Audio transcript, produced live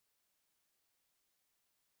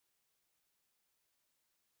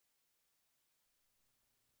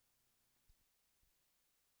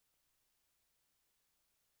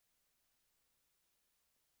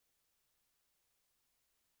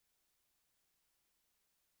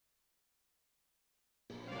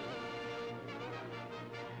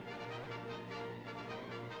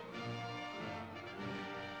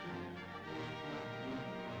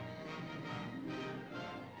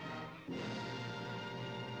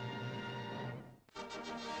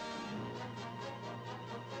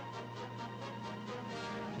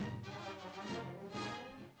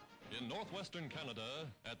northwestern Canada,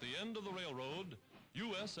 at the end of the railroad,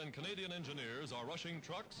 U.S. and Canadian engineers are rushing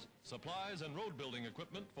trucks, supplies, and road building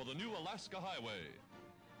equipment for the new Alcan Highway,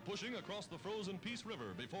 pushing across the frozen Peace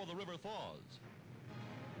River before the river thaws.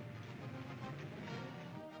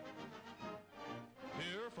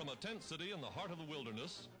 Here, from a tent city in the heart of the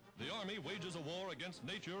wilderness, the Army wages a war against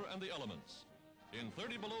nature and the elements. In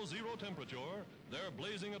 30 below zero temperature, they're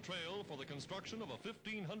blazing a trail for the construction of a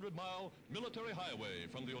 1,500-mile military highway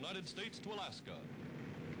from the United States to Alaska.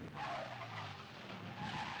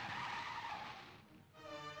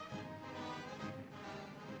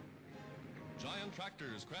 Giant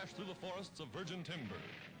tractors crash through the forests of virgin timber,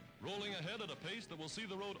 rolling ahead at a pace that will see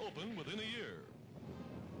the road open within a year.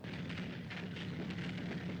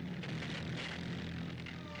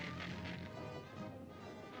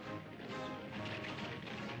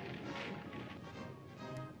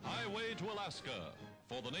 Highway to Alaska,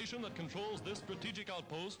 for the nation that controls this strategic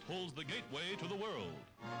outpost holds the gateway to the world.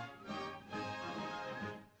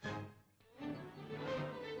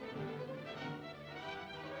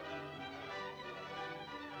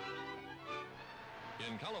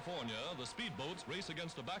 In California, the speedboats race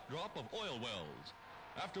against a backdrop of oil wells.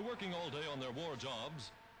 After working all day on their war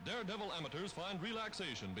jobs, daredevil amateurs find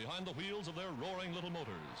relaxation behind the wheels of their roaring little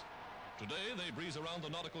motors. Today, they breeze around the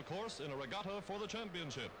nautical course in a regatta for the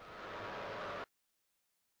championship.